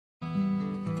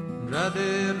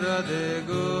Radhe Radhe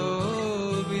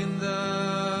Govinda,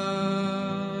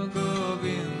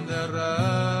 Govinda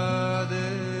Radhe,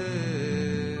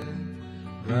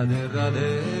 Radhe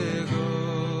Radhe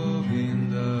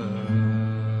Govinda,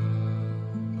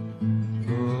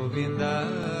 Govinda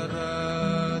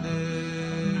Radhe,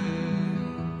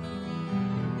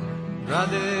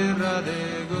 Radhe Radhe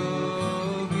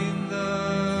Govinda,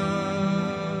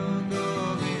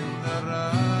 Govinda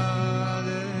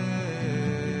Radhe,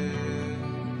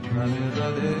 Radhe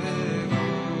Radhe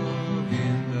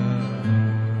Govinda,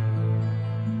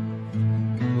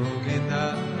 Govinda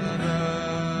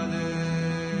Radhe,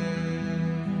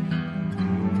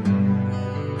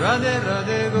 Radhe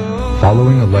Radhe Govinda.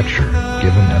 Following a lecture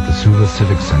given at the Suva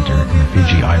Civic Center in the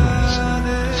Fiji Islands,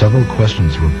 several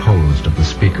questions were posed of the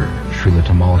speaker, Srila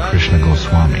Tamal Krishna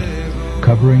Goswami,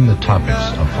 covering the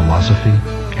topics of philosophy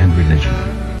and religion.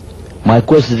 My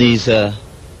question is, I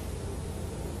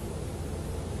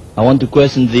want to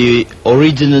question the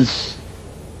origins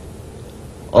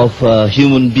of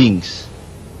human beings.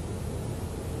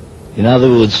 In other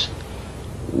words,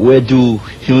 where do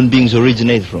human beings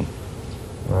originate from?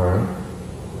 All right.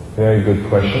 Very good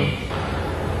question.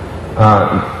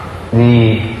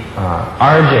 The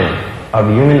origin of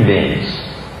human beings,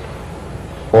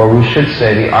 or we should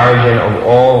say the origin of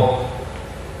all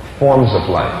forms of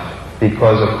life,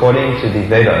 because according to the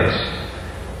Vedas,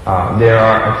 there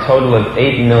are a total of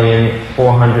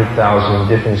 8,400,000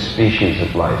 different species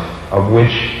of life, of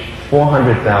which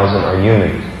 400,000 are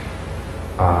human.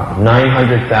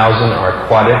 900,000 are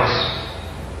aquatics,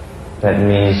 that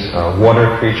means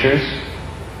water creatures.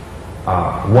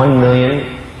 1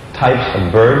 million types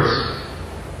of birds,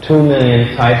 2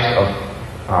 million types of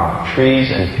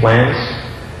trees and plants,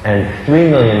 and 3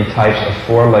 million types of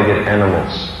four-legged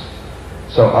animals.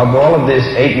 So of all of this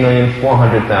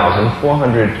 8,400,000,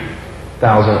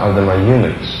 400,000 of them are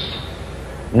humans.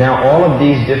 Now all of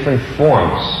these different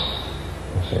forms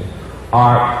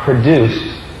are produced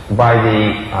by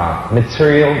the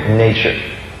material nature.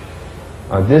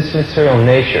 This material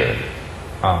nature,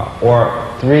 or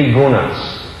three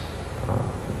gunas,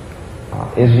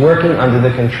 is working under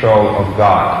the control of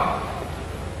God.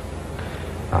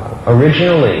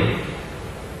 Originally,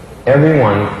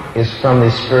 everyone is from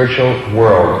the spiritual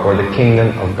world, or the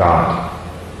kingdom of God.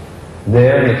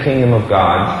 There in the kingdom of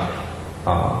God,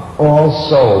 all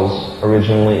souls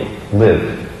originally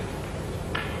lived.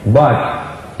 But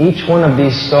each one of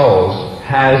these souls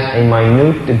has a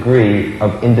minute degree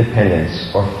of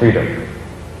independence or freedom.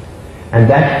 And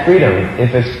that freedom,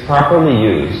 if it's properly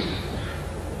used,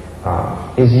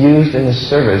 is used in the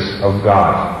service of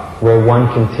God, where one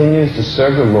continues to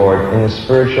serve the Lord in the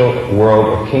spiritual world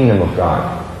or kingdom of God.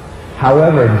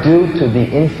 However, due to the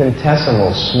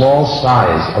infinitesimal small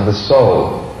size of the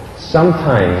soul,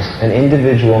 sometimes an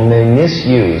individual may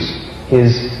misuse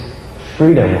his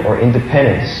freedom or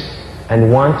independence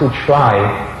and want to try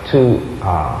to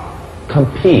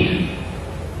compete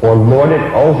or lord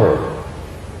it over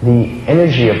the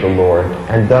energy of the Lord,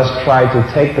 and thus try to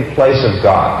take the place of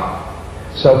God.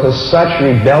 So for such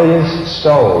rebellious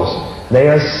souls, they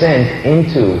are sent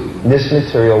into this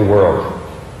material world.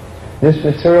 This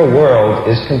material world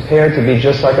is compared to be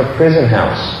just like a prison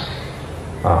house.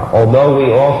 Although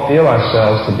we all feel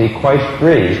ourselves to be quite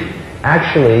free,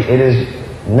 actually it is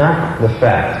not the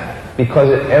fact,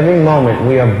 because at every moment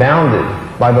we are bounded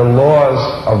by the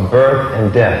laws of birth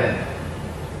and death.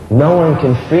 No one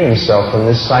can free himself from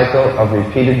this cycle of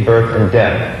repeated birth and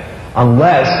death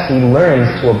unless he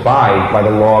learns to abide by the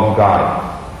law of God.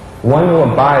 One who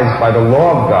abides by the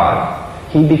law of God,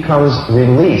 he becomes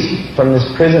released from this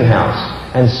prison house,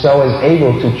 and so is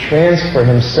able to transfer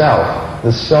himself,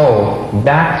 the soul,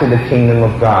 back to the kingdom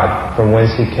of God from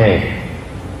whence he came.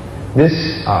 This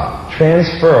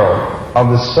transfer of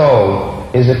the soul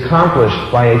is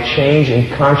accomplished by a change in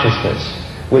consciousness,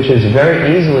 which is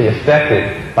very easily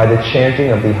affected by the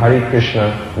chanting of the Hare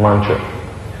Krishna mantra.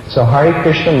 So Hare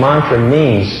Krishna mantra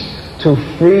means to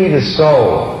free the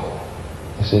soul,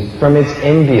 you see, from its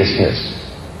enviousness.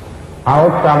 Our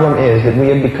problem is that we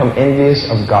have become envious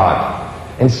of God.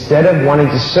 Instead of wanting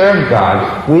to serve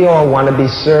God, we all want to be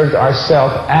served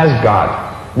ourselves as God.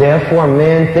 Therefore,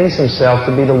 man thinks himself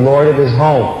to be the lord of his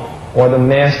home, or the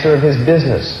master of his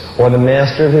business, or the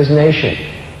master of his nation.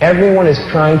 Everyone is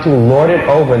trying to lord it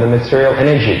over the material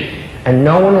energy, and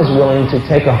no one is willing to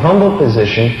take a humble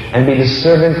position and be the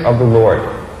servant of the Lord.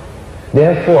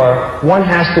 Therefore, one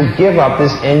has to give up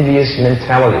this envious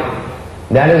mentality.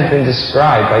 That has been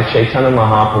described by Chaitanya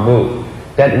Mahaprabhu,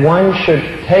 that one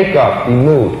should take up the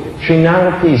mood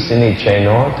Srinadapi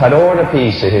Sinicheno,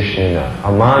 Tadorapi Sahishnina,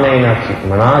 Amanena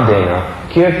Manadena,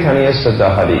 Kirtaniya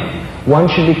Sadahari. One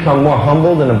should become more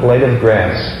humble than a blade of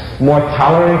grass, more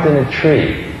tolerant than a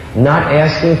tree, not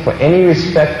asking for any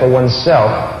respect for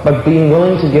oneself, but being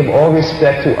willing to give all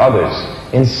respect to others.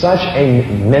 In such a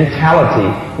mentality,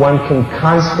 one can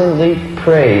constantly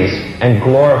praise and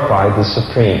glorify the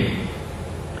Supreme.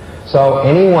 So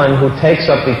anyone who takes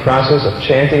up the process of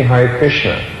chanting Hare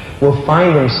Krishna will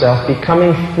find himself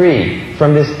becoming free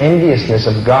from this enviousness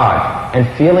of God and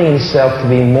feeling himself to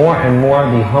be more and more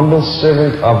the humble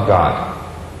servant of God.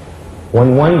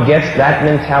 When one gets that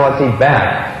mentality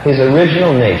back, his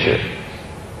original nature,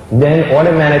 then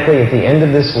automatically at the end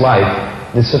of this life,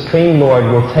 the Supreme Lord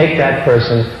will take that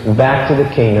person back to the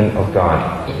kingdom of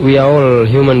God. We are all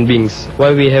human beings.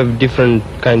 Why we have different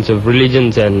kinds of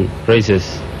religions and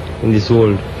races in this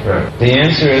world? Right. The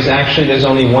answer is actually there's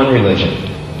only one religion.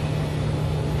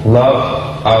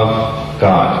 Love of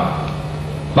God.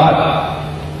 But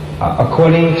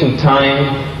according to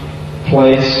time,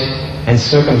 place, and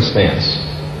circumstance,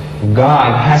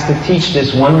 God has to teach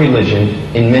this one religion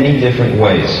in many different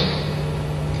ways.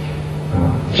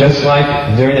 Just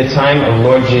like during the time of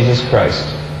Lord Jesus Christ,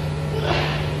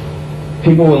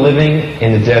 people were living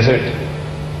in the desert,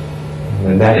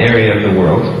 in that area of the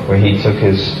world where he took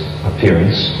his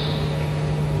appearance,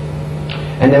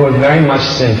 and they were very much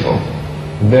sinful,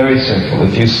 very sinful.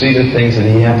 If you see the things that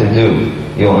he had to do,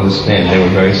 you'll understand they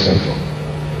were very sinful.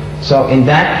 So in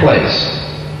that place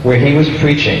where he was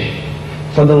preaching,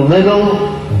 for the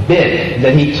little bit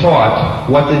that he taught,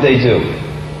 what did they do?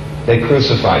 They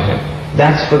crucified him.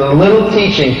 That's for the little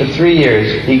teaching for 3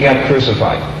 years, he got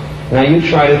crucified. Now you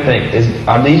try to think,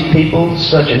 are these people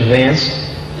such advanced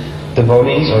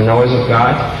devotees or knowers of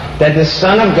God, that the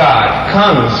Son of God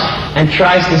comes and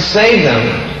tries to save them,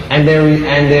 and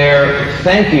their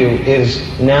thank you is,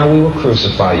 now we will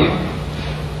crucify you.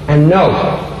 And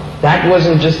note, that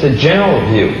wasn't just a general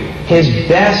view. His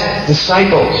best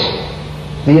disciples,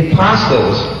 the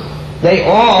apostles, they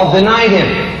all denied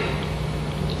him.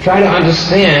 Try to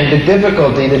understand the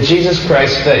difficulty that Jesus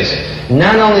Christ faced.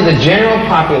 Not only the general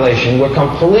population were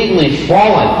completely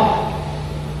fallen,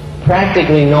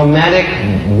 practically nomadic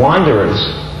wanderers,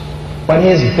 but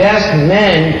his best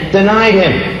men denied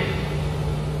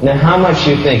him. Now how much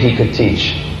do you think he could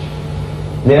teach?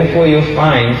 Therefore you'll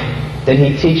find that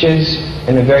he teaches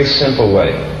in a very simple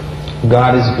way.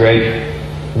 God is great.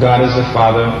 God is the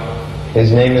Father.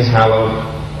 His name is hallowed.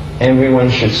 Everyone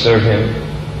should serve him.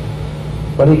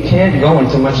 But he can't go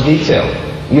into much detail.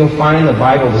 You'll find in the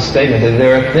Bible the statement that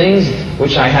there are things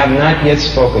which I have not yet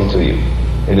spoken to you.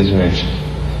 It is mentioned.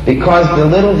 Because the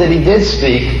little that he did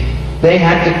speak, they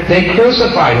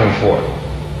crucified him for.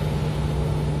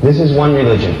 This is one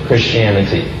religion,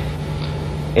 Christianity.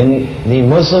 In the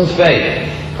Muslim faith,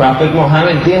 Prophet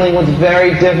Muhammad dealing with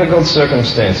very difficult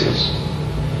circumstances.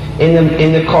 In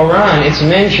the Quran, it's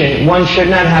mentioned one should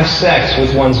not have sex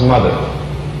with one's mother.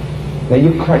 Now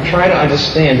you try to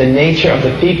understand the nature of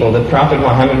the people that Prophet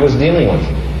Muhammad was dealing with.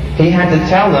 He had to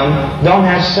tell them, don't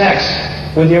have sex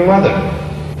with your mother.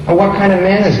 Or what kind of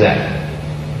man is that?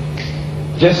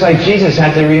 Just like Jesus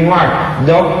had to remark,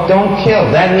 don't kill.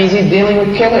 That means he's dealing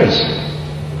with killers.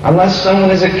 Unless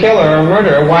someone is a killer or a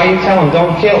murderer, why you tell him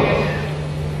don't kill?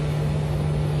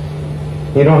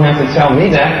 You don't have to tell me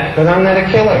that, because I'm not a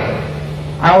killer.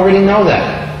 I already know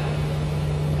that.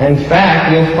 In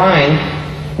fact, you'll find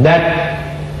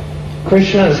that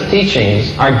Krishna's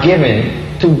teachings are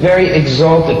given to very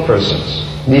exalted persons.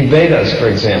 The Vedas, for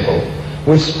example,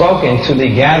 were spoken to the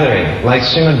gathering, like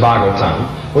Srimad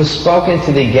Bhagavatam, was spoken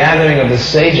to the gathering of the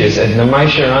sages at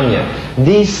Namaisharanya.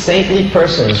 These saintly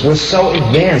persons were so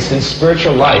advanced in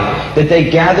spiritual life that they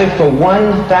gathered for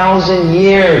 1,000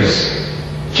 years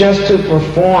just to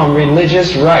perform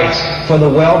religious rites for the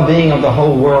well-being of the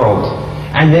whole world.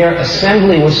 And their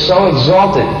assembly was so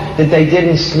exalted that they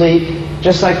didn't sleep,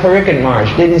 just like Pariksit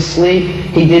Maharaj didn't sleep,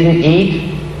 he didn't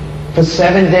eat for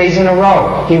 7 days in a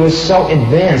row. He was so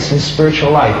advanced in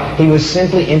spiritual life. He was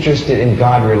simply interested in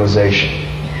God realization.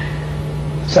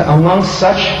 So among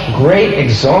such great,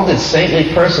 exalted,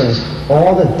 saintly persons,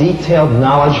 all the detailed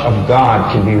knowledge of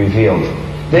God can be revealed.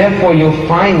 Therefore, you'll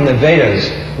find in the Vedas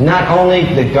not only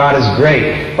that God is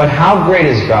great, but how great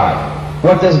is God?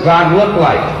 What does God look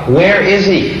like? Where is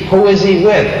he? Who is he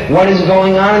with? What is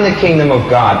going on in the kingdom of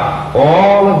God?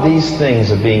 All of these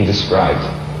things are being described.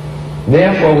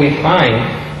 Therefore, we find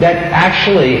that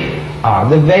actually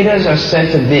the Vedas are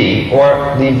said to be,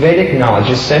 or the Vedic knowledge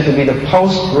is said to be the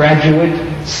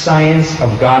postgraduate science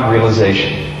of God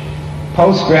realization.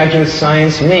 Postgraduate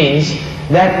science means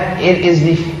that it is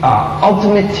the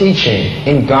ultimate teaching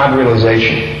in God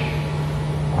realization.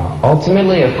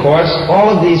 Ultimately, of course, all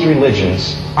of these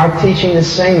religions are teaching the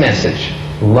same message.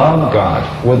 Love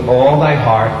God with all thy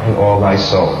heart and all thy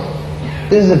soul.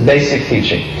 This is a basic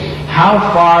teaching. How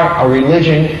far a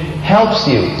religion helps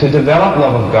you to develop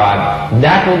love of God,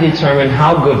 that will determine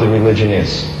how good the religion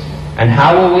is. And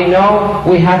how will we know?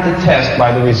 We have to test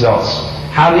by the results.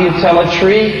 How do you tell a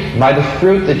tree? By the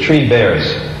fruit the tree bears.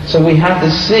 So we have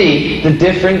to see the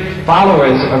different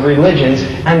followers of religions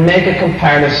and make a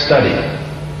comparative study.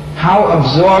 How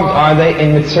absorbed are they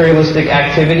in materialistic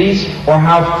activities, or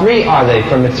how free are they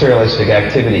from materialistic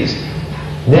activities?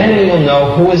 Then we will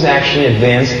know who is actually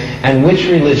advanced and which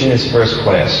religion is first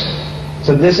class.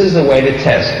 So this is the way to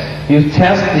test. You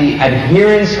test the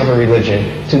adherence of a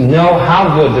religion to know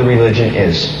how good the religion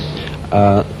is.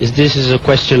 This is a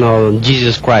question on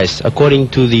Jesus Christ. According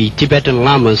to the Tibetan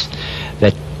Lamas,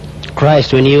 that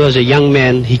Christ, when he was a young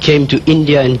man, he came to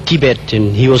India and Tibet,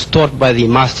 and he was taught by the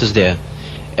masters there.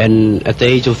 And at the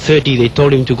age of 30, they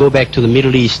told him to go back to the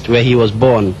Middle East, where he was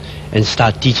born, and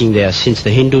start teaching there, since the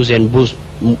Hindus and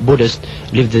Buddhists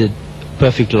lived the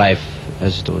perfect life,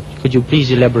 as taught. Could you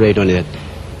please elaborate on that?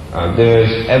 There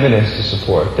is evidence to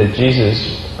support that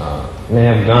Jesus may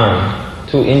have gone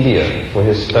to India for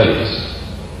his studies.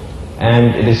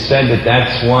 And it is said that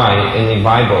that's why in the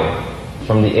Bible,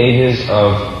 from the ages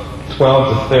of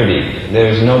 12 to 30, there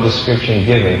is no description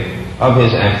given of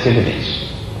his activities.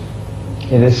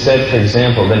 It is said, for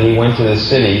example, that he went to the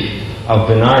city of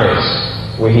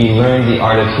Benares, where he learned the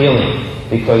art of healing,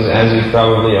 because as you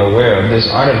probably are aware of, this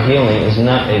art of healing is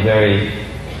not a very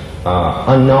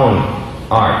unknown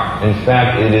art. In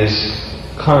fact, it is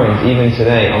current even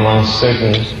today among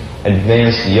certain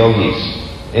advanced yogis.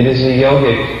 It is a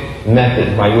yogic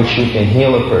method by which you can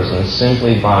heal a person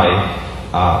simply by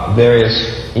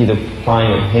various, either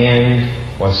applying of hand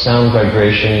or sound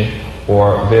vibration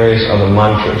or various other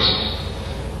mantras.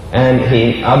 And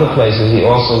other places he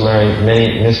also learned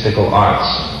many mystical arts.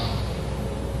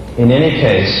 In any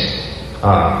case,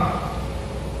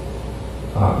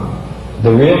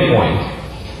 the real point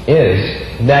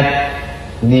is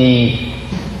that the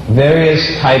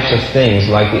various types of things,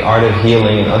 like the art of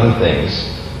healing and other things,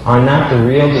 are not the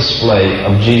real display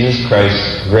of Jesus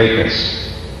Christ's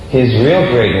greatness. His real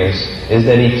greatness is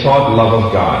that he taught love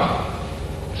of God.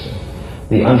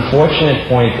 The unfortunate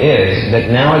point is that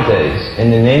nowadays,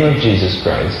 in the name of Jesus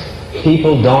Christ,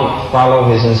 people don't follow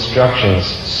his instructions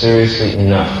seriously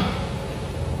enough.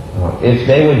 If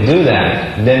they would do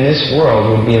that, then this world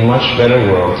would be a much better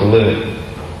world to live in.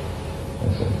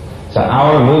 So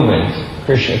our movement,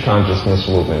 Krishna Consciousness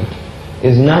Movement,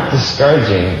 is not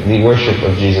discouraging the worship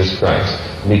of Jesus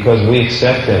Christ because we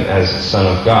accept him as Son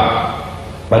of God.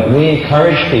 But we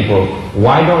encourage people,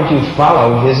 why don't you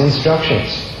follow his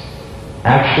instructions?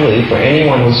 Actually, for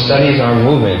anyone who studies our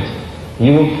movement,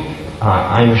 you will,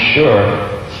 I'm sure,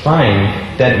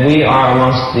 find that we are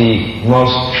amongst the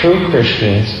most true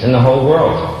Christians in the whole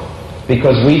world,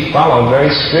 because we follow very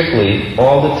strictly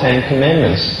all the 10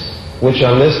 Commandments which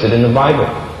are listed in the Bible.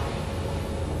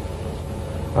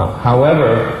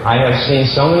 However, I have seen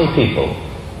so many people,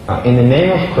 in the name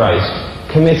of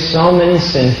Christ, commit so many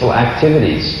sinful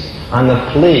activities on the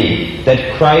plea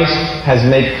that Christ has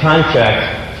made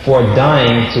contract for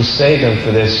dying to save them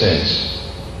for their sins.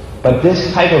 But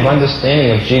this type of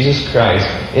understanding of Jesus Christ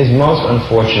is most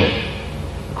unfortunate.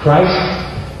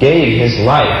 Christ gave his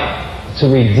life to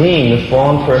redeem the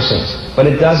fallen persons, but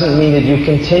it doesn't mean that you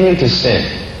continue to sin.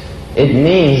 It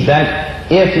means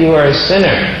that if you are a sinner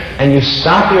and you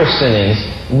stop your sinnings,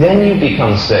 then you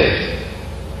become saved.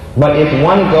 But if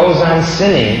one goes on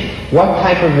sinning, what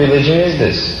type of religion is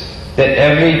this? That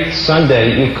every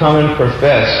Sunday you come and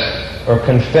profess or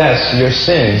confess your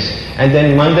sins, and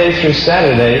then Monday through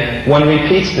Saturday one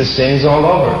repeats the sins all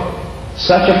over.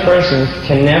 Such a person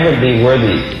can never be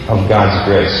worthy of God's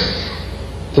grace.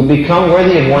 To become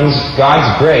worthy of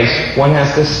God's grace, one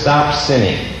has to stop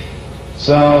sinning.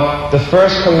 So the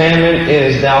first commandment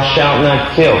is, thou shalt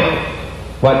not kill.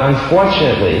 But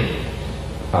unfortunately,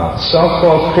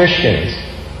 so-called Christians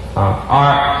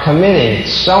are committing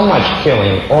so much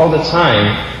killing all the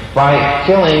time by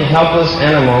killing helpless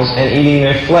animals and eating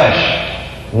their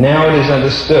flesh. Now it is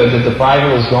understood that the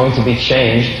Bible is going to be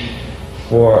changed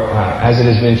as it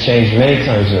has been changed many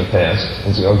times in the past.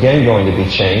 It's again going to be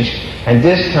changed. And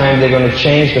this time they're going to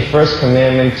change the first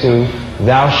commandment to,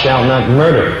 thou shalt not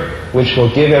murder, which will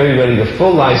give everybody the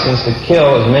full license to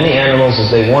kill as many animals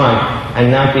as they want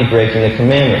and not be breaking the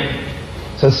commandment.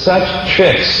 So such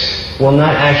tricks will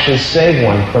not actually save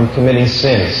one from committing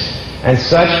sins. And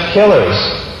such killers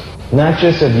not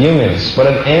just of humans, but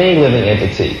of any living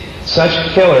entity. Such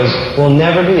killers will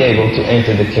never be able to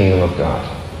enter the kingdom of God.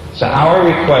 So our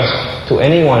request to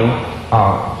anyone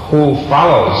who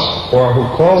follows or who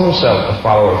calls himself a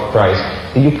follower of Christ,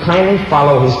 that you kindly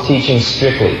follow his teachings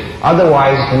strictly.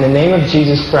 Otherwise, in the name of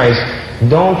Jesus Christ,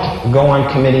 don't go on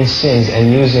committing sins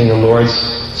and using the Lord's,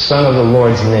 Son of the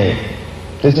Lord's name.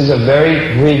 This is a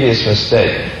very grievous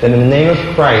mistake, that in the name of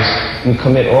Christ, you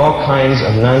commit all kinds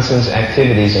of nonsense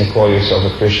activities and call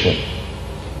yourself a Christian.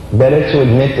 Better to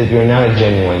admit that you're not a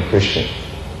genuine Christian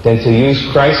than to use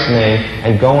Christ's name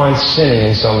and go on sinning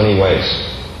in so many ways.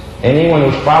 Anyone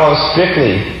who follows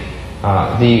strictly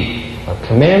the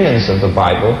commandments of the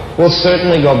Bible will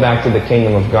certainly go back to the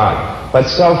kingdom of God. But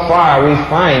so far we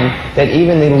find that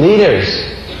even the leaders,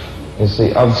 you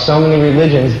see, of so many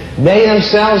religions, they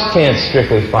themselves can't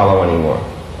strictly follow anymore.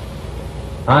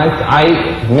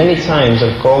 I many times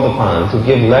have called upon to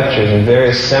give lectures in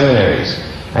various seminaries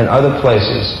and other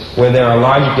places where there are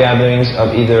large gatherings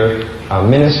of either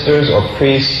ministers or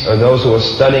priests or those who are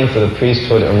studying for the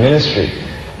priesthood or ministry.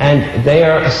 And they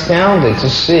are astounded to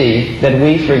see that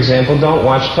we, for example, don't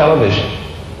watch television.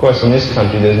 Of course, in this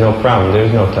country there's no problem,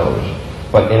 there's no television.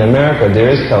 But in America there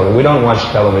is television. We don't watch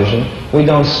television, we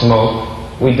don't smoke,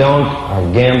 we don't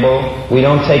gamble, we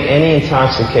don't take any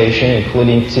intoxication,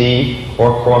 including tea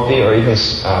or coffee or even,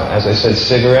 as I said,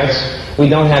 cigarettes. We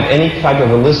don't have any type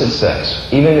of illicit sex.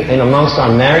 Even in amongst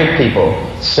our married people,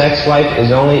 sex life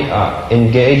is only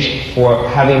engaged for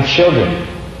having children,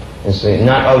 you see,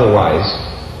 not otherwise.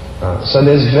 So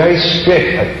there's very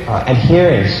strict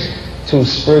adherence to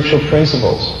spiritual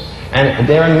principles. And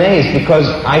they're amazed because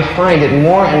I find that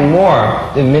more and more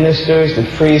the ministers, the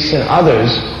priests, and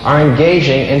others are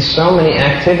engaging in so many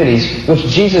activities which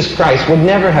Jesus Christ would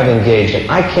never have engaged in.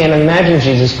 I can't imagine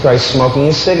Jesus Christ smoking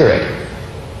a cigarette.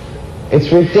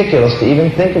 It's ridiculous to even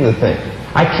think of the thing.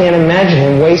 I can't imagine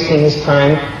him wasting his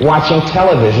time watching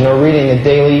television or reading the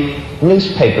daily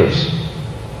newspapers.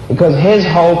 Because his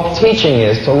whole teaching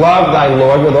is to love thy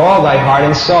Lord with all thy heart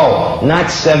and soul. Not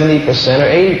 70% or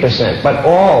 80%, but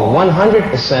all,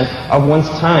 100% of one's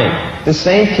time. The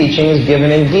same teaching is given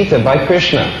in Gita by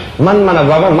Krishna. Man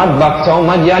manavava mad bhakto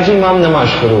mad yajimam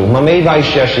namashkuru mame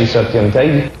vaishyashi satyam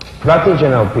te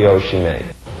pratijano piyoshime.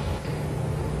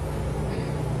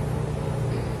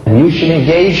 You should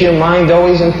engage your mind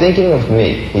always in thinking of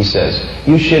me, he says.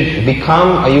 You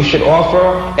should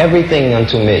offer everything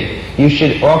unto me. You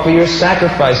should offer your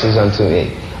sacrifices unto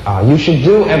me. You should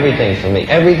do everything for me.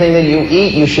 Everything that you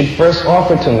eat, you should first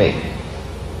offer to me.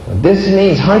 This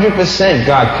means 100%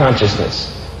 God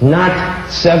consciousness, not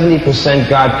 70%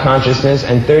 God consciousness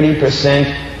and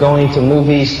 30% going to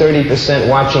movies, 30%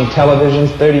 watching television,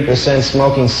 30%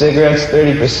 smoking cigarettes,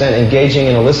 30% engaging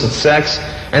in illicit sex,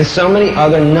 and so many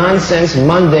other nonsense,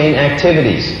 mundane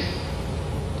activities.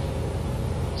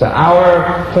 So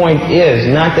our point is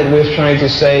not that we're trying to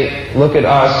say, look at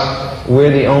us,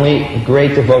 we're the only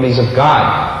great devotees of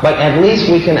God, but at least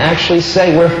we can actually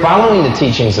say we're following the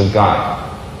teachings of God.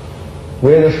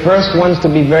 We're the first ones to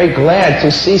be very glad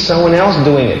to see someone else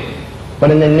doing it. But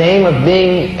in the name of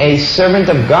being a servant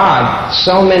of God,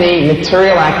 so many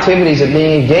material activities are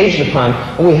being engaged upon,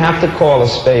 we have to call a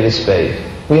spade a spade.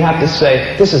 We have to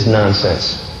say, this is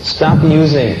nonsense. Stop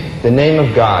using the name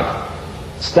of God.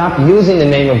 Stop using the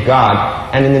name of God,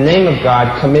 and in the name of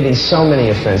God committing so many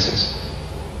offenses.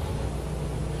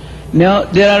 Now,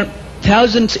 there are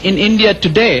thousands in India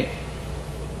today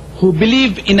who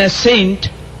believe in a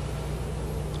saint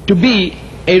to be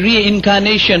a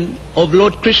reincarnation of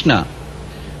Lord Krishna.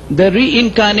 The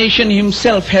reincarnation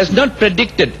himself has never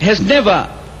predicted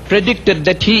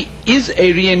that he is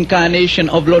a reincarnation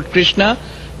of Lord Krishna,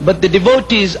 but the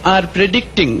devotees are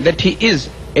predicting that he is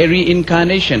a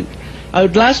reincarnation. I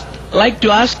would like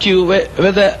to ask you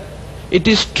whether it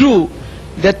is true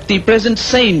that the present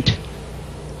saint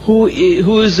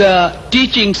whose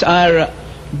teachings are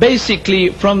basically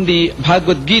from the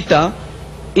Bhagavad Gita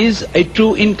is a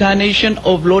true incarnation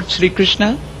of Lord Sri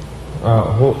Krishna?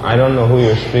 I don't know who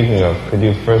you're speaking of. Could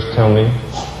you first tell me?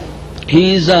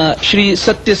 He is Sri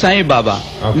Satya Sai Baba,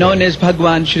 okay, known as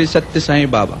Bhagwan Sri Satya Sai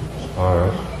Baba. All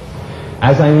right.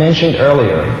 As I mentioned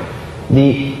earlier,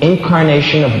 the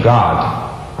incarnation of God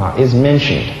is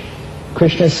mentioned.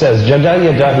 Krishna says, Jada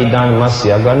yada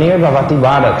hidanmasya ganir bhavati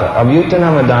bharata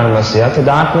avyutanam adanmasya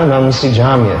tadatmanam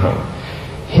sijamyaham.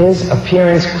 His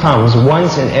appearance comes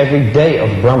once in every day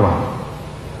of Brahma.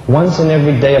 Once in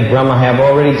every day of Brahma I have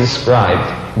already described.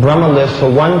 Brahma lived for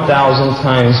 1,000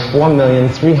 times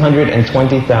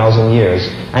 4,320,000 years.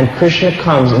 And Krishna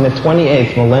comes in the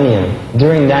 28th millennium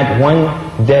during that one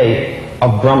day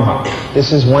of Brahma.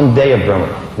 This is one day of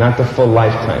Brahma, not the full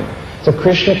lifetime. So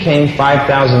Krishna came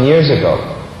 5,000 years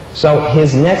ago. So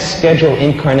his next scheduled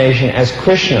incarnation as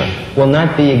Krishna will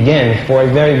not be again for a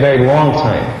very, very long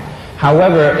time.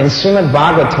 However, in Srimad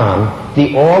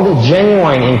Bhagavatam, all the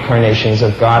genuine incarnations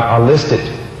of God are listed.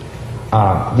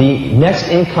 The next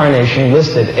incarnation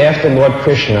listed after Lord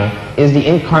Krishna is the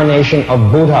incarnation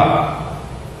of Buddha.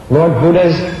 Lord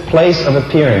Buddha's place of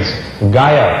appearance,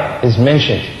 Gaya, is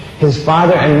mentioned. His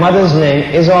father and mother's name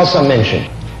is also mentioned,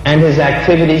 and his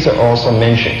activities are also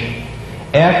mentioned.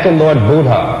 After Lord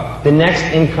Buddha, the next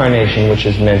incarnation which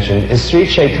is mentioned is Sri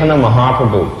Chaitanya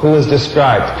Mahaprabhu, who is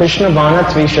described, Krishna Vana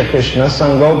Tvisha Krishna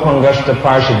Sango Pangashta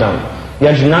Parshadam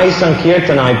Yajnai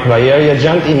Sankirtanai Prayer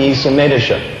Yajantihi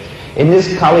Sumedasha. In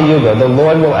this Kali Yuga, the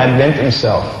Lord will advent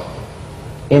himself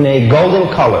in a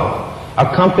golden color,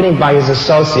 accompanied by his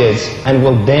associates, and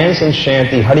will dance and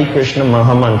chant the Hare Krishna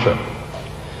Mahamantra.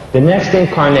 The next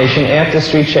incarnation after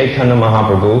Sri Chaitanya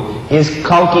Mahaprabhu is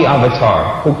Kalki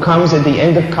Avatar, who comes at the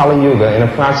end of Kali Yuga in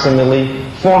approximately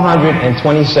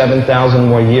 427,000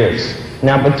 more years.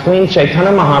 Now between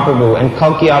Chaitanya Mahaprabhu and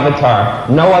Kalki Avatar,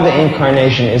 no other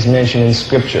incarnation is mentioned in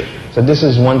scripture. So this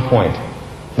is one point.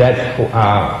 That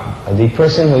the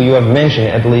person who you have mentioned,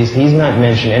 at least, he's not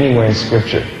mentioned anywhere in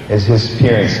scripture as his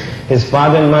appearance. His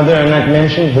father and mother are not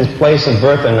mentioned, his place of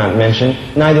birth are not mentioned,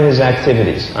 neither his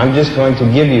activities. I'm just going to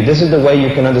give you, this is the way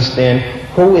you can understand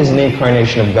who is an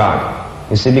incarnation of God.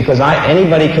 You see, because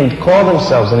anybody can call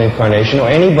themselves an incarnation, or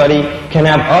anybody can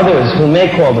have others who may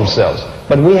call themselves.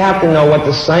 But we have to know what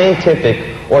the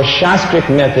scientific or shastric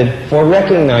method for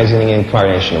recognizing the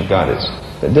incarnation of God is.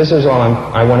 This is all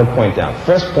I want to point out.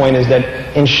 First point is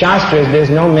that in Shastras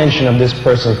there's no mention of this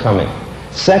person coming.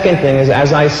 Second thing is,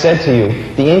 as I said to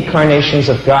you, the incarnations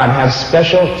of God have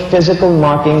special physical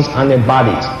markings on their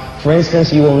bodies. For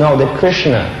instance, you will know that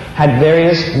Krishna had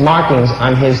various markings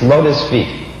on his lotus feet.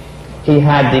 He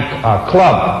had the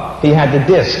club, he had the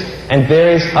disc, and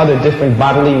various other different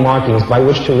bodily markings by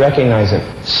which to recognize him.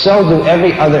 So do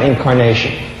every other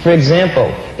incarnation. For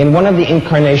example, in one of the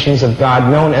incarnations of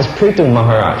God known as Prithu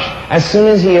Maharaj, as soon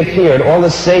as he appeared, all the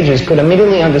sages could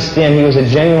immediately understand he was a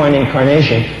genuine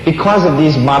incarnation because of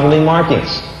these bodily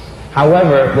markings.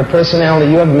 However, the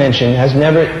personality you have mentioned has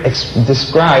never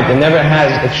described and never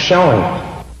has shown.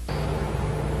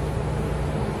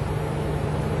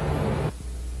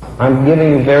 I'm giving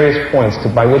you various points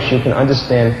by which you can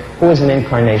understand who is an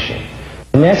incarnation.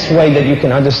 The next way that you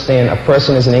can understand a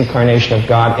person is an incarnation of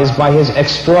God is by his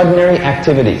extraordinary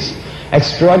activities.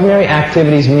 Extraordinary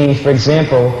activities mean, for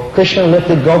example, Krishna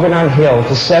lifted Govardhan Hill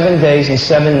for 7 days and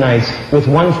 7 nights with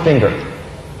one finger.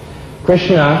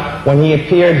 Krishna, when he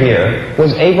appeared here,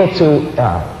 was able to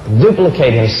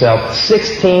duplicate himself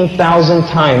 16,000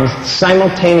 times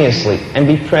simultaneously and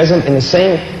be present in the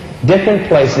same different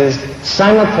places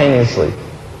simultaneously,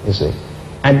 you see.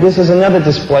 And this is another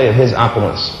display of his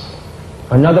opulence.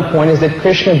 Another point is that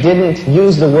Krishna didn't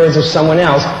use the words of someone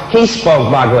else. He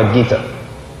spoke Bhagavad Gita.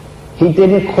 He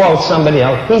didn't quote somebody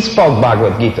else. He spoke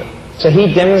Bhagavad Gita. So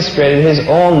he demonstrated his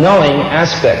all-knowing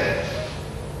aspect.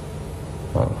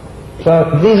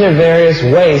 So these are various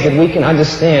ways that we can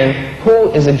understand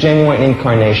who is a genuine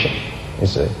incarnation, you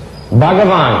see.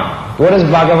 Bhagavan. What does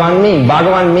Bhagavan mean?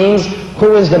 Bhagavan means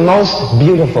who is the most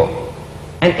beautiful.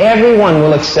 And everyone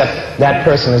will accept that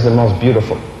person as the most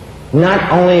beautiful.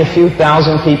 Not only a few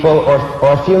thousand people or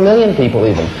a few million people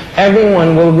even.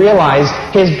 Everyone will realize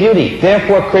his beauty.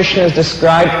 Therefore Krishna is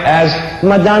described as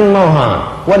Madan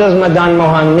Mohan. What does Madan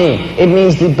Mohan mean? It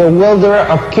means the bewilderer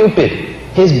of Cupid.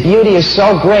 His beauty is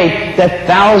so great that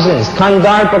thousands,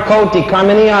 Kandarpa Koti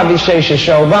Kamaniya Vishesha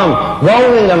Shobham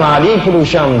Govindam Adi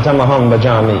Purusham Tamaham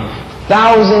Bhajami.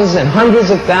 Thousands and hundreds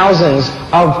of thousands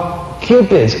of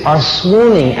Cupids are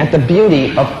swooning at the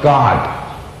beauty of God.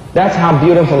 That's how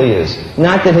beautiful he is.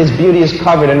 Not that his beauty is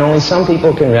covered and only some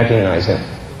people can recognize him.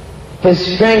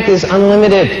 His strength is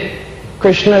unlimited.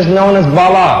 Krishna is known as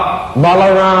Bala,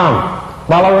 Balaram.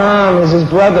 Balaram is his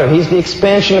brother. He's the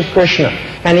expansion of Krishna.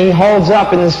 And he holds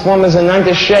up in this form as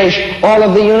Ananta Shesh all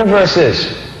of the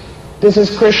universes. This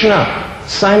is Krishna.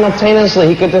 Simultaneously,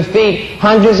 he could defeat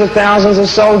hundreds of thousands of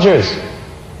soldiers.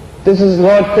 This is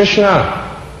Lord Krishna.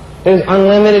 There's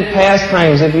unlimited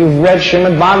pastimes if you've read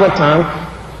Srimad Bhagavatam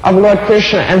of Lord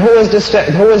Krishna. And who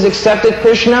has accepted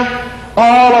Krishna?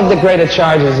 All of the great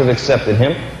acharyas have accepted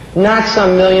him. Not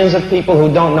some millions of people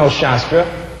who don't know Shastra,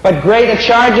 but great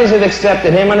acharyas have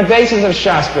accepted him on the basis of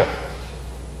Shastra.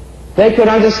 They could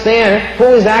understand who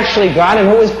is actually God and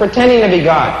who is pretending to be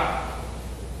God.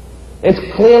 It's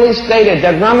clearly stated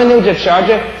that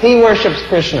Ramanujacharya, he worships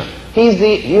Krishna.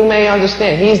 You may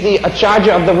understand, he's the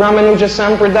Acharya of the Ramanuja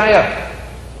Sampradaya.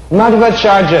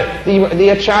 Madhvacharya, the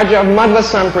Acharya of Madhva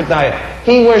Sampradaya.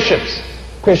 He worships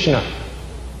Krishna.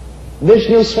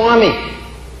 Vishnu Swami,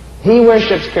 he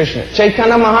worships Krishna.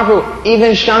 Chaitanya Mahaprabhu,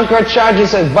 even Shankaracharya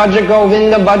says, Bhaja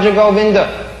Govinda, Bhaja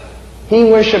Govinda. He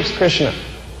worships Krishna.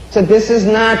 So this is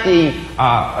not the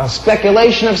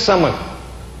speculation of someone.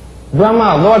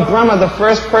 Brahma, Lord Brahma, the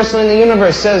first person in the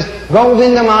universe, says,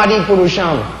 Govindam Adi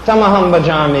Purusham, Tamaham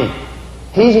Bhajami.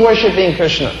 He's worshipping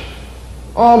Krishna.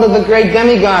 All of the great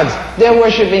demigods, they're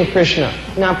worshipping Krishna.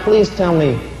 Now please tell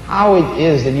me how it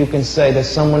is that you can say that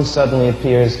someone suddenly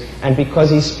appears and because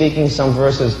he's speaking some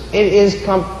verses, it is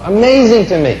amazing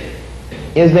to me.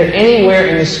 Is there anywhere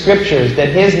in the scriptures that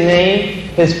his name,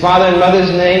 his father and mother's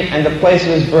name, and the place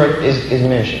of his birth is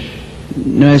mentioned?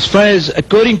 No, as far as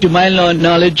according to my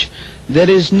knowledge, there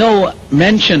is no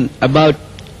mention about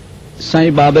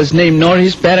Sai Baba's name nor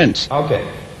his parents. Okay.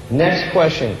 Next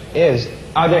question is,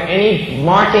 are there any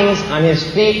markings on his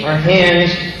feet or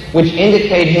hands which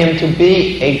indicate him to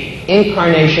be an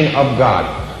incarnation of God?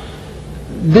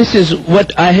 This is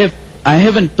what I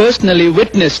haven't personally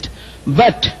witnessed,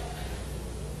 but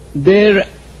there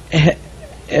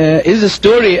is a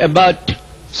story about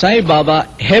Sai Baba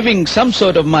having some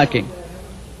sort of marking.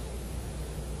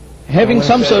 Having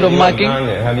some sort of marking.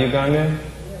 Have you gone there?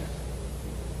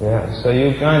 Yeah, so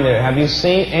you've gone there. Have you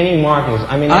seen any markings?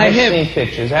 I mean, I've seen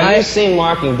pictures. Have you seen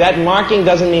marking? That marking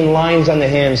doesn't mean lines on the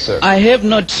hands, sir. I have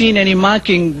not seen any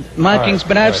markings,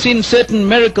 but I've seen certain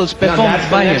miracles performed by him. That's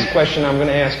the next question I'm going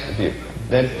to ask of you.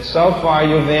 That so far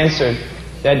you've answered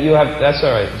that you have, that's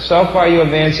all right. So far you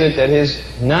have answered that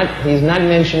he's not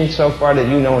mentioned so far that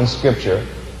you know in Scripture.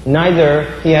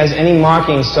 Neither he has any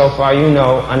markings so far you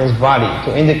know on his body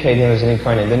to indicate him as an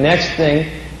incarnate. The next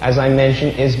thing, as I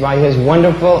mentioned, is by his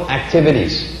wonderful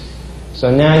activities. So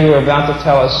now you are about to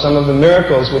tell us some of the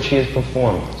miracles which he has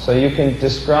performed. So you can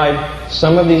describe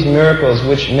some of these miracles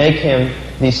which make him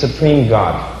the supreme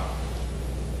God.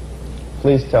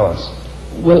 Please tell us.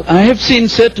 Well, I have seen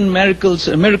certain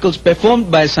miracles performed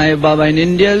by Sai Baba in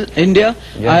India. Yes,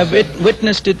 I have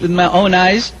witnessed it with my own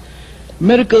eyes.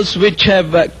 Miracles which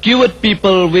have cured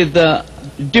people with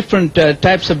different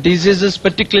types of diseases,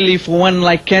 particularly for one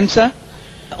like cancer.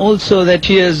 Also that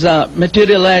he has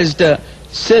materialized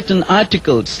certain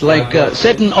articles, like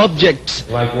certain objects.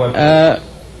 Like what?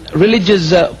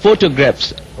 Religious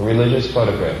photographs. A religious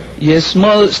photograph. Yes,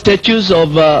 small statues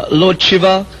of Lord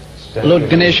Shiva, Lord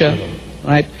Ganesha,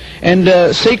 right?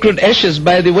 And sacred ashes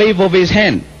by the wave of his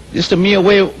hand. Just a mere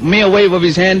wave of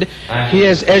his hand, he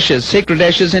has ashes, sacred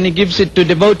ashes, and he gives it to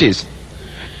devotees.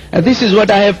 This is what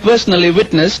I have personally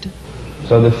witnessed.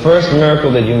 So the first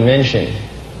miracle that you mentioned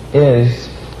is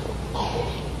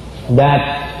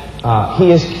that he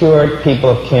has cured people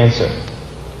of cancer.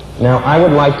 Now I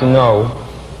would like to know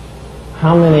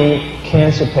how many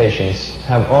cancer patients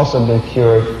have also been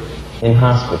cured in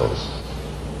hospitals.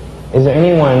 Is there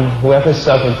anyone who ever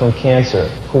suffered from cancer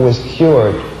who was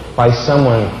cured by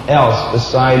someone else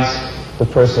besides the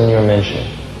person you're mentioning?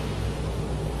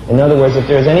 In other words, if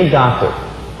there's any doctor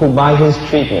who by his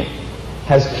treatment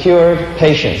has cured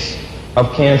patients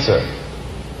of cancer,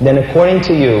 then according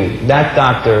to you, that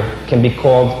doctor can be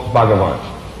called Bhagavan.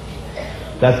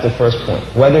 That's the first point.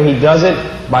 Whether he does it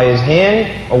by his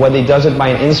hand or whether he does it by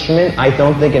an instrument, I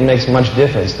don't think it makes much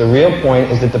difference. The real point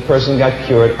is that the person got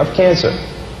cured of cancer.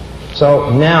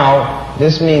 So now,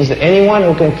 this means that anyone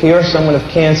who can cure someone of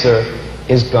cancer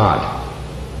is God.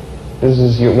 This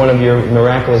is one of your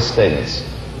miraculous statements.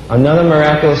 Another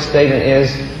miraculous statement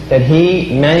is that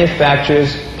he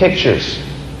manufactures pictures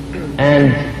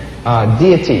and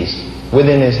deities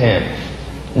within his hand.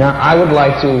 Now I would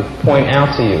like to point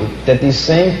out to you that these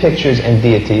same pictures and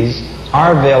deities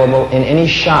are available in any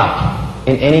shop,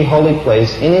 in any holy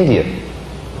place in India.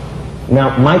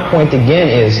 Now my point again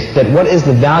is that what is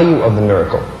the value of the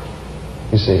miracle?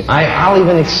 You see, I'll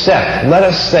even accept, let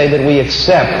us say that we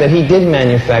accept that he did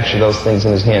manufacture those things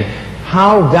in his hand.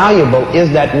 How valuable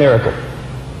is that miracle?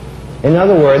 In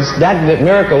other words, that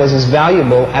miracle is as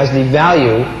valuable as the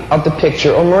value of the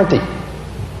picture or murti.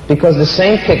 Because the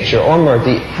same picture or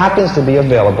murti happens to be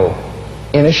available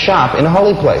in a shop, in a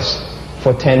holy place,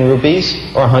 for 10 rupees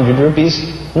or 100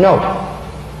 rupees. No.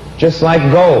 Just like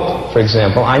gold, for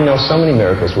example. I know so many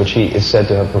miracles which he is said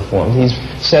to have performed. He's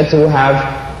said to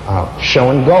have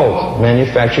shown gold,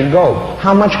 manufactured gold.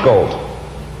 How much gold?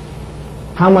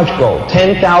 How much gold?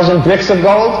 10,000 bricks of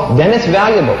gold? Then it's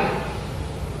valuable.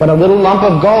 But a little lump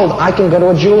of gold, I can go to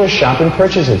a jeweler's shop and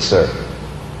purchase it, sir.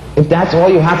 If that's all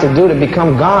you have to do to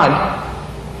become God,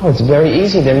 oh, it's very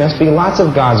easy. There must be lots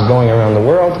of gods going around the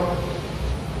world.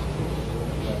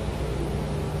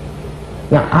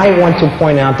 Now, I want to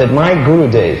point out that my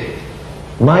Gurudev,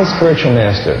 my spiritual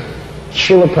master,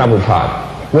 Srila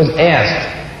Prabhupada, was asked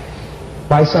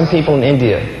by some people in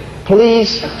India,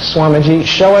 please, Swamiji,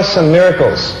 show us some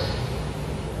miracles.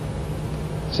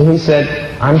 So he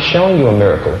said, I'm showing you a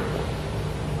miracle.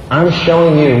 I'm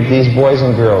showing you these boys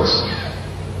and girls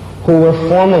who were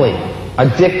formerly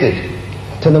addicted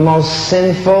to the most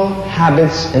sinful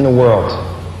habits in the world.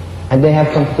 And they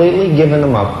have completely given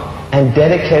them up and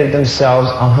dedicated themselves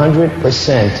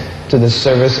 100% to the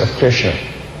service of Krishna.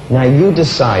 Now you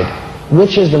decide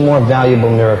which is the more valuable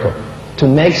miracle, to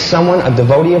make someone a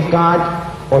devotee of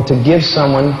God or to give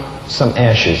someone some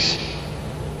ashes.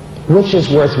 Which is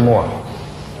worth more?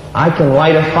 I can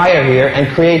light a fire here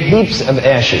and create heaps of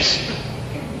ashes.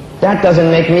 That doesn't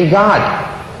make me God.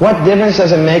 What difference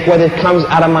does it make whether it comes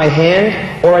out of my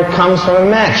hand or it comes from a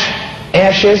match?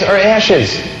 Ashes are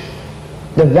ashes.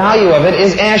 The value of it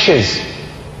is ashes.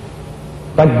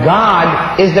 But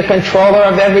God is the controller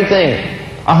of everything.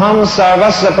 Aham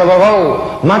sarvasya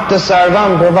prabhavo matta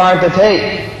sarvam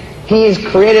pravartate. He has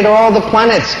created all the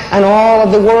planets and all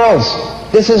of the worlds.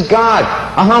 This is God.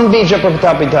 Aham bija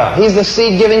prapatapita. He's the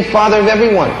seed-giving father of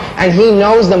everyone. And He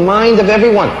knows the mind of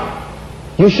everyone.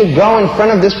 You should go in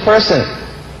front of this person.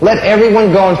 Let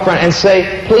everyone go in front and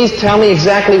say, please tell me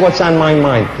exactly what's on my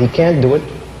mind. He can't do it.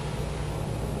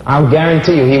 I'll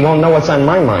guarantee you, he won't know what's on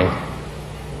my mind.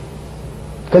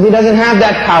 Because he doesn't have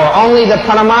that power. Only the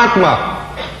Paramatma.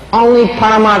 Only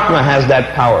Paramatma has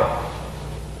that power.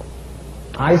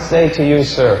 I say to you,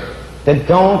 sir, that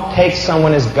don't take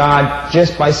someone as God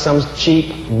just by some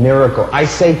cheap miracle. I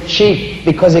say cheap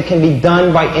because it can be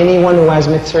done by anyone who has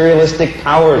materialistic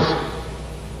powers.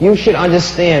 You should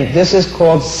understand, this is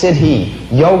called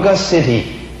Siddhi, Yoga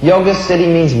Siddhi. Yoga Siddhi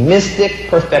means mystic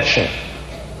perfection.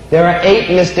 There are 8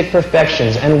 mystic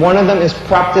perfections, and one of them is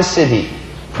Prapta Siddhi.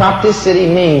 Prapta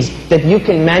Siddhi means that you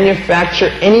can manufacture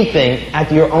anything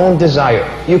at your own desire.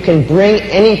 You can bring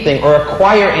anything or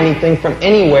acquire anything from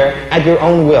anywhere at your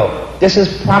own will. This is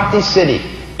Prapti Siddhi.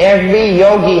 Every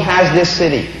yogi has this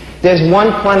siddhi. There's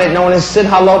one planet known as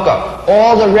Siddhaloka.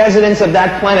 All the residents of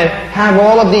that planet have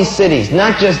all of these cities.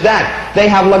 Not just that, they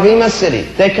have Lagrima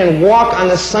Siddhi. They can walk on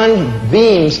the sun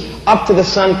beams up to the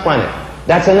sun planet.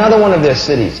 That's another one of their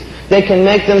cities. They can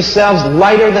make themselves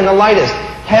lighter than the lightest,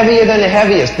 heavier than the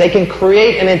heaviest. They can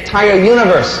create an entire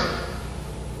universe.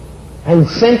 And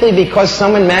simply because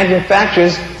someone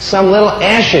manufactures some little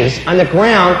ashes on the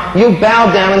ground, you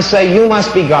bow down and say, you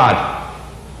must be God.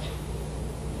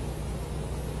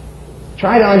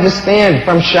 Try to understand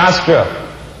from Shastra.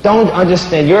 Don't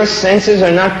understand. Your senses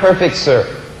are not perfect, sir.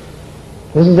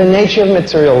 This is the nature of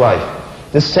material life.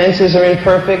 The senses are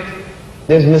imperfect.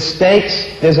 There's mistakes,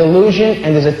 there's illusion,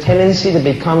 and there's a tendency to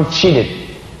become cheated.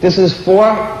 This is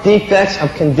 4 defects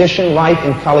of conditioned life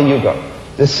in Kali Yuga.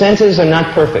 The senses are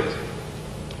not perfect.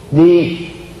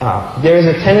 There is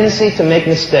a tendency to make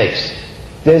mistakes.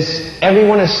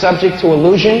 Everyone is subject to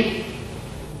illusion,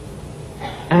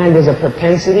 and there's a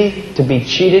propensity to be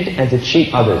cheated and to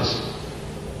cheat others.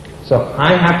 So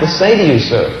I have to say to you,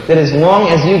 sir, that as long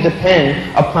as you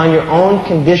depend upon your own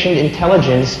conditioned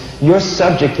intelligence, you're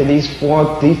subject to these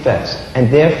 4 defects,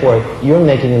 and therefore you're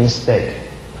making a mistake.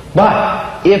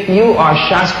 But if you are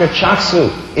Shastra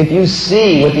Chaksu, if you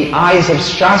see with the eyes of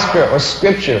Shastra or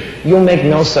Scripture, you'll make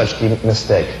no such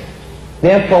mistake.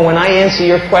 Therefore, when I answer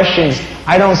your questions,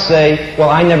 I don't say, well,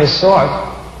 I never saw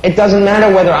it. It doesn't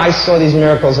matter whether I saw these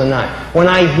miracles or not. When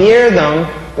I hear them,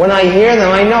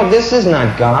 I know this is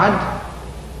not God.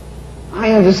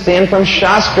 I understand from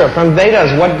Shastra, from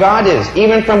Vedas, what God is.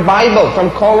 Even from Bible, from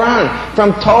Quran,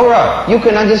 from Torah, you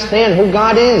can understand who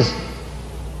God is.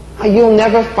 You'll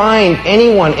never find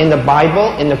anyone in the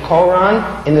Bible, in the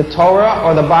Quran, in the Torah,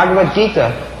 or the Bhagavad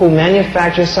Gita who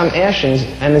manufactures some ashes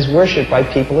and is worshipped by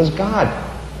people as God.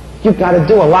 You've got to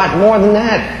do a lot more than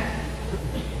that.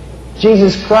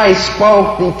 Jesus Christ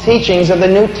spoke the teachings of the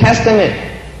New Testament.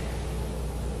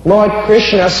 Lord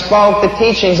Krishna spoke the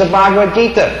teachings of Bhagavad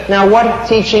Gita. Now what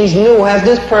teachings new has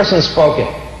this person spoken?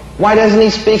 Why doesn't he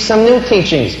speak some new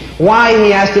teachings? Why he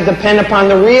has to depend upon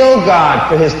the real God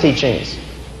for his teachings?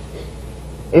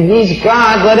 If he's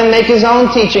God, let him make his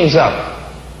own teachings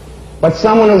up. But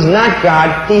someone who's not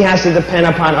God, he has to depend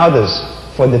upon others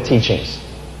for the teachings.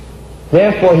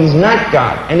 Therefore, he's not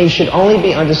God, and he should only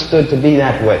be understood to be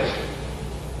that way.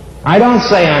 I don't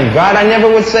say I'm God. I never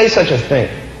would say such a thing.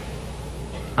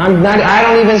 I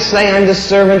don't even say I'm the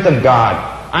servant of God.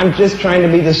 I'm just trying to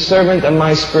be the servant of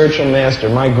my spiritual master,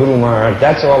 my Guru Maharaj.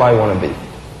 That's all I want to be.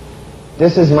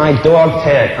 This is my dog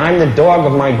tag. I'm the dog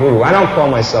of my Guru. I don't call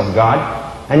myself God.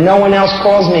 And no one else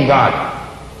calls me God.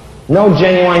 No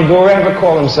genuine guru ever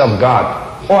call himself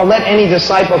God, or let any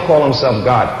disciple call himself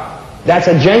God. That's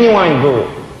a genuine guru.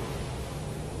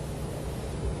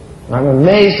 I'm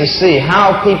amazed to see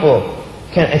how people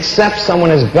can accept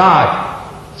someone as God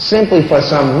simply for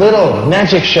some little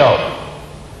magic show.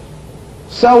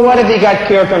 So what if he got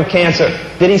cured from cancer?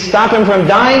 Did he stop him from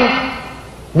dying?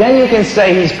 Then you can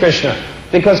say he's Krishna,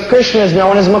 because Krishna is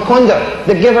known as Mukunda,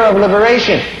 the giver of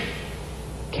liberation.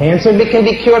 Cancer can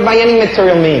be cured by any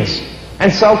material means,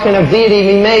 and so can a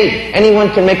deity be made.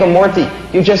 Anyone can make a murti.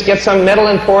 You just get some metal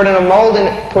and pour it in a mold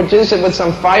and produce it with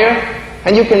some fire,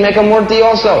 and you can make a murti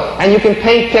also. And you can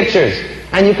paint pictures,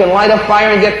 and you can light a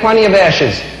fire and get plenty of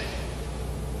ashes.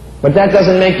 But that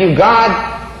doesn't make you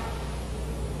God.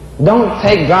 Don't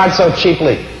take God so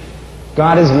cheaply.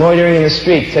 God is loitering in the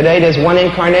street. Today there's one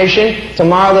incarnation,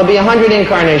 tomorrow there'll be 100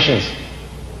 incarnations.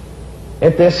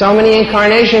 If there's so many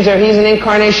incarnations, or he's an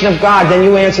incarnation of God, then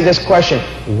you answer this question: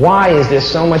 why is there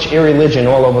so much irreligion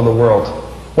all over the world?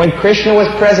 When Krishna was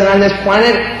present on this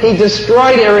planet, he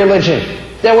destroyed irreligion.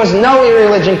 There was no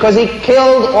irreligion because he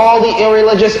killed all the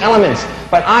irreligious elements.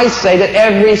 But I say that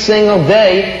every single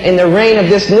day in the reign of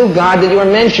this new God that you are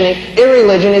mentioning,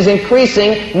 irreligion is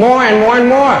increasing more and more and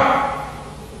more.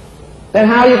 Then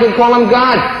how you can call him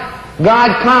God?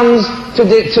 God comes to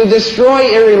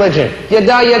destroy irreligion.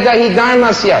 Yada yada hi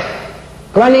dharmasya.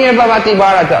 Glanir bhavati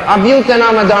bharata.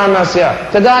 Abhyutanama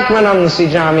dharmasya. Tadatmanam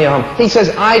sijamyaham. He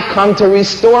says, I come to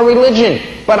restore religion.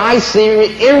 But I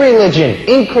see irreligion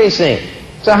increasing.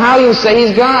 So how you say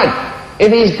he's God?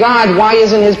 If he's God, why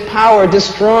isn't his power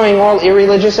destroying all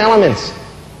irreligious elements?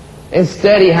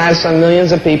 Instead, he has some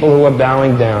millions of people who are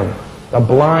bowing down. The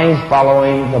blind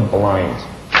following the blind.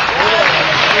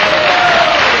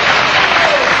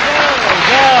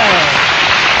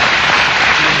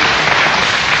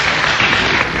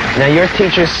 Now your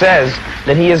teacher says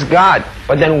that he is God,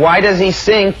 but then why does he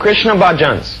sing Krishna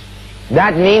bhajans?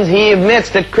 That means he admits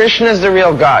that Krishna is the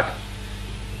real God.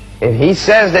 If he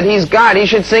says that he's God, he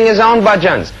should sing his own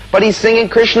bhajans, but he's singing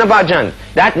Krishna bhajan.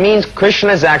 That means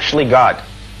Krishna is actually God.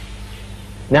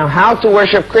 Now how to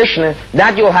worship Krishna,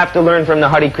 that you'll have to learn from the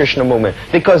Hare Krishna movement,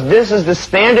 because this is the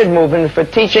standard movement for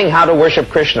teaching how to worship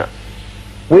Krishna.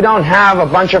 We don't have a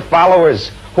bunch of followers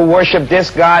who worship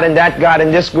this God and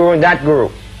this guru and that guru.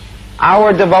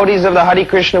 Our devotees of the Hare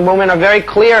Krishna movement are very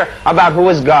clear about who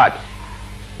is God.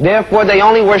 Therefore, they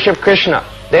only worship Krishna.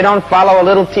 They don't follow a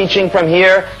little teaching from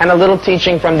here and a little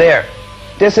teaching from there.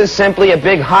 This is simply a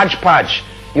big hodgepodge.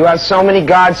 You have so many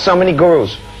gods, so many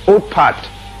gurus. Utpat.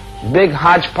 Big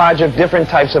hodgepodge of different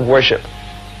types of worship.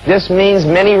 This means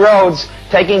many roads,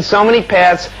 taking so many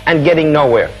paths and getting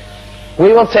nowhere.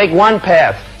 We will take one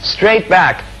path, straight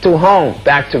back to home,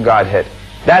 back to Godhead.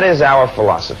 That is our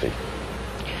philosophy.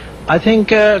 I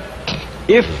think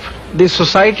if the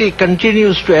society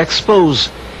continues to expose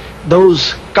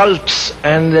those cults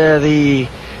and the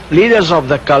leaders of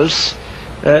the cults,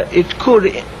 it could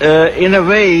in a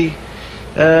way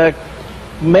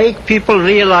make people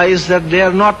realize that they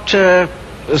are not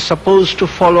supposed to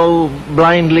follow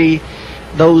blindly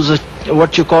those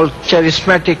what you call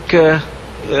charismatic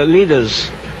leaders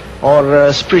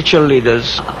or spiritual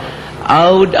leaders. I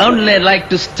would only like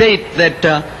to state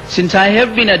that since I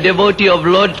have been a devotee of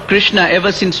Lord Krishna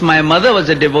ever since my mother was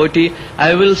a devotee,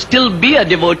 I will still be a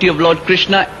devotee of Lord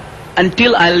Krishna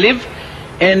until I live.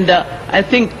 And I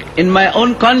think in my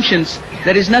own conscience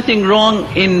there is nothing wrong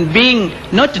in being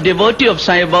not a devotee of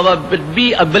Sai Baba, but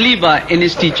be a believer in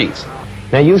his teachings.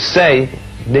 Now you say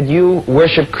that you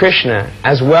worship Krishna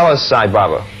as well as Sai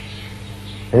Baba,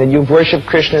 and that you've worshipped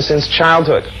Krishna since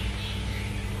childhood.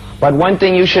 But one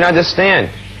thing you should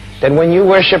understand, that when you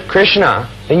worship Krishna,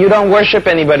 then you don't worship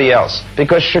anybody else.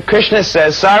 Because Krishna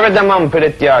says, Sarvadamam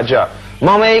Parityaja,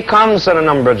 Mamekam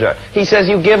Saranam Braja. He says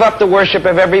you give up the worship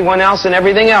of everyone else and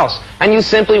everything else, and you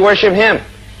simply worship him.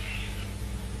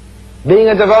 Being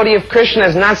a devotee of Krishna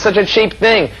is not such a cheap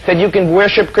thing, that you can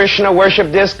worship Krishna,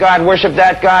 worship this God, worship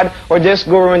that God, or this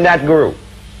guru and that guru.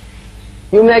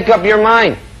 You make up your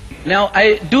mind. Now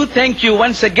I do thank you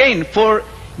once again for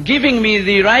giving me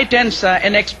the right answer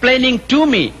and explaining to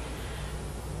me.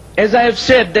 As I have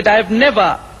said, that I have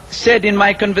never said in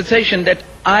my conversation that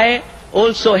I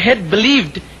also had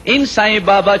believed in Sai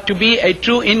Baba to be a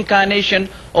true incarnation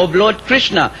of Lord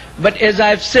Krishna. But as I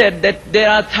have said, that there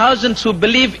are thousands who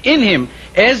believe in him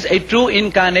as a true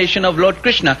incarnation of Lord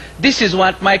Krishna. This is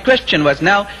what my question was.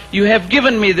 Now you have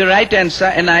given me the right answer,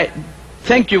 and I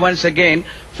thank you once again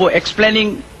for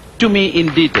explaining to me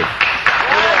in detail.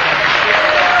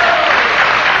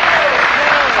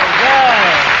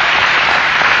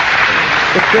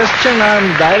 The question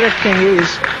I'm directing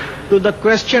is, to the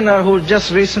questioner who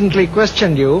just recently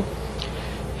questioned you,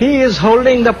 he is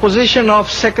holding the position of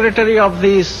secretary of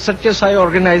the Satya Sai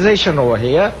organization over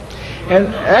here, and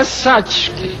as such,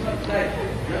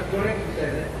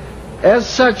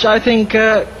 I think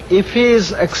if he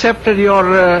has accepted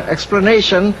your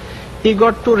explanation, he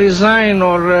got to resign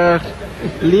or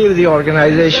leave the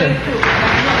organization.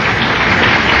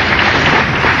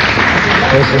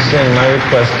 Mr. Singh, my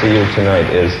request to you tonight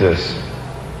is this,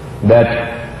 that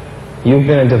you've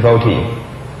been a devotee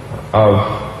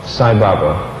of Sai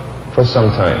Baba for some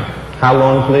time. How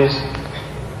long, please?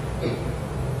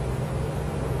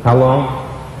 How long?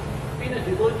 I've been a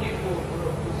devotee for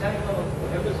Sai Baba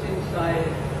ever since I...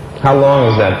 How long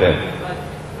has that been?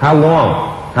 How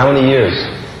long? How many years?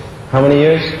 How many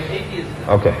years? 8 years.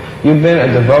 Okay. You've been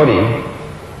a devotee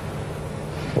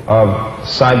of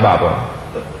Sai Baba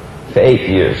for 8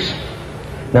 years.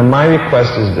 Now my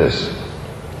request is this.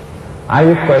 I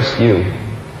request you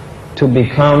to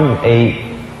become a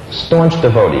staunch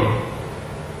devotee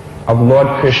of Lord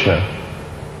Krishna,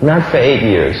 not for 8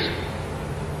 years,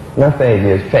 not for 8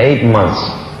 years, for 8 months.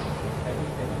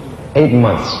 8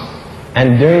 months.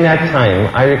 And during that time,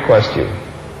 I request you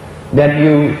that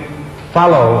you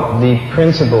follow the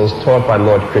principles taught by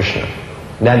Lord Krishna.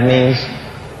 That means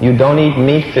you don't eat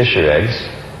meat, fish, or eggs,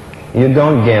 you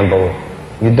don't gamble,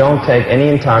 you don't take any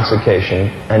intoxication,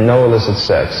 and no illicit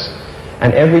sex.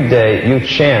 And every day you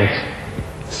chant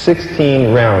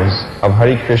 16 rounds of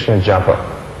Hare Krishna Japa.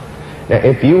 Now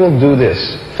if you will do this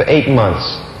for 8 months,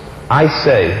 I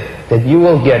say that you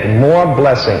will get more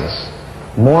blessings,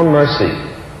 more mercy,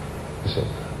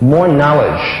 more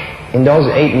knowledge in those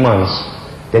 8 months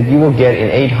that you will get in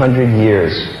 800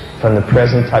 years from the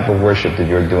present type of worship that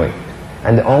you're doing.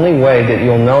 And the only way that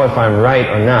you'll know if I'm right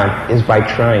or not is by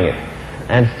trying it.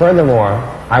 And furthermore,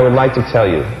 I would like to tell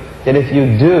you that if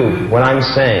you do what I'm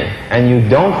saying and you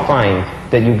don't find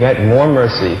that you get more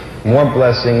mercy, more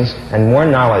blessings, and more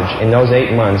knowledge in those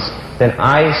 8 months, then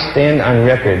I stand on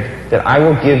record that I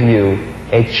will give you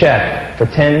a check for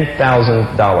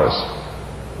 $10,000.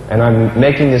 And I'm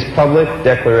making this public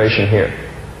declaration here,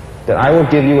 that I will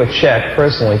give you a check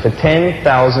personally for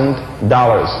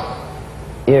 $10,000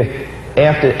 if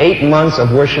after 8 months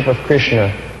of worship of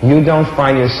Krishna, you don't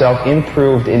find yourself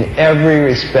improved in every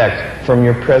respect from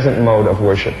your present mode of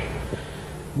worship.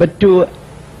 But to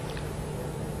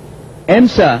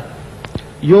answer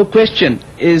your question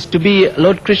is to be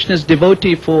Lord Krishna's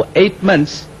devotee for 8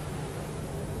 months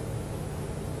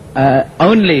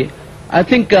only. I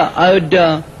think I would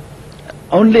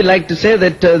only like to say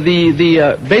that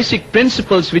the basic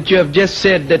principles which you have just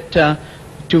said, that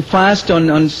to fast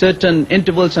on certain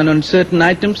intervals and on certain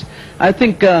items, I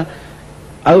think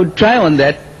I would try on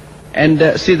that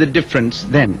and see the difference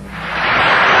then.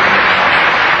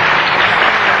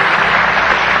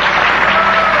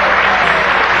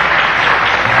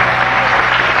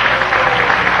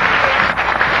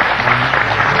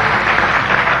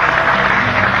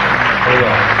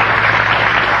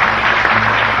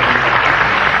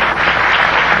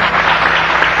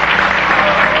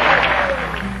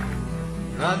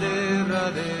 Radhe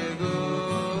Radhe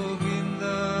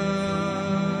Govinda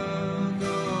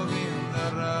Govinda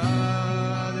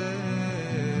Radhe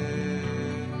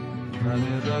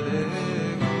Radhe Radhe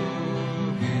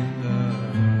Govinda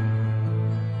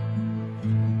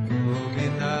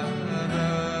Govinda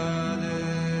Radhe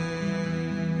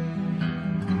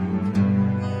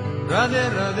Radhe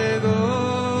Radhe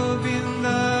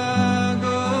Govinda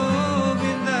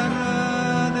Govinda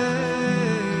Radhe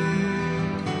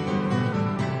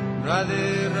Radhe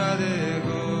Radhe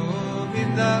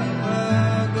Govinda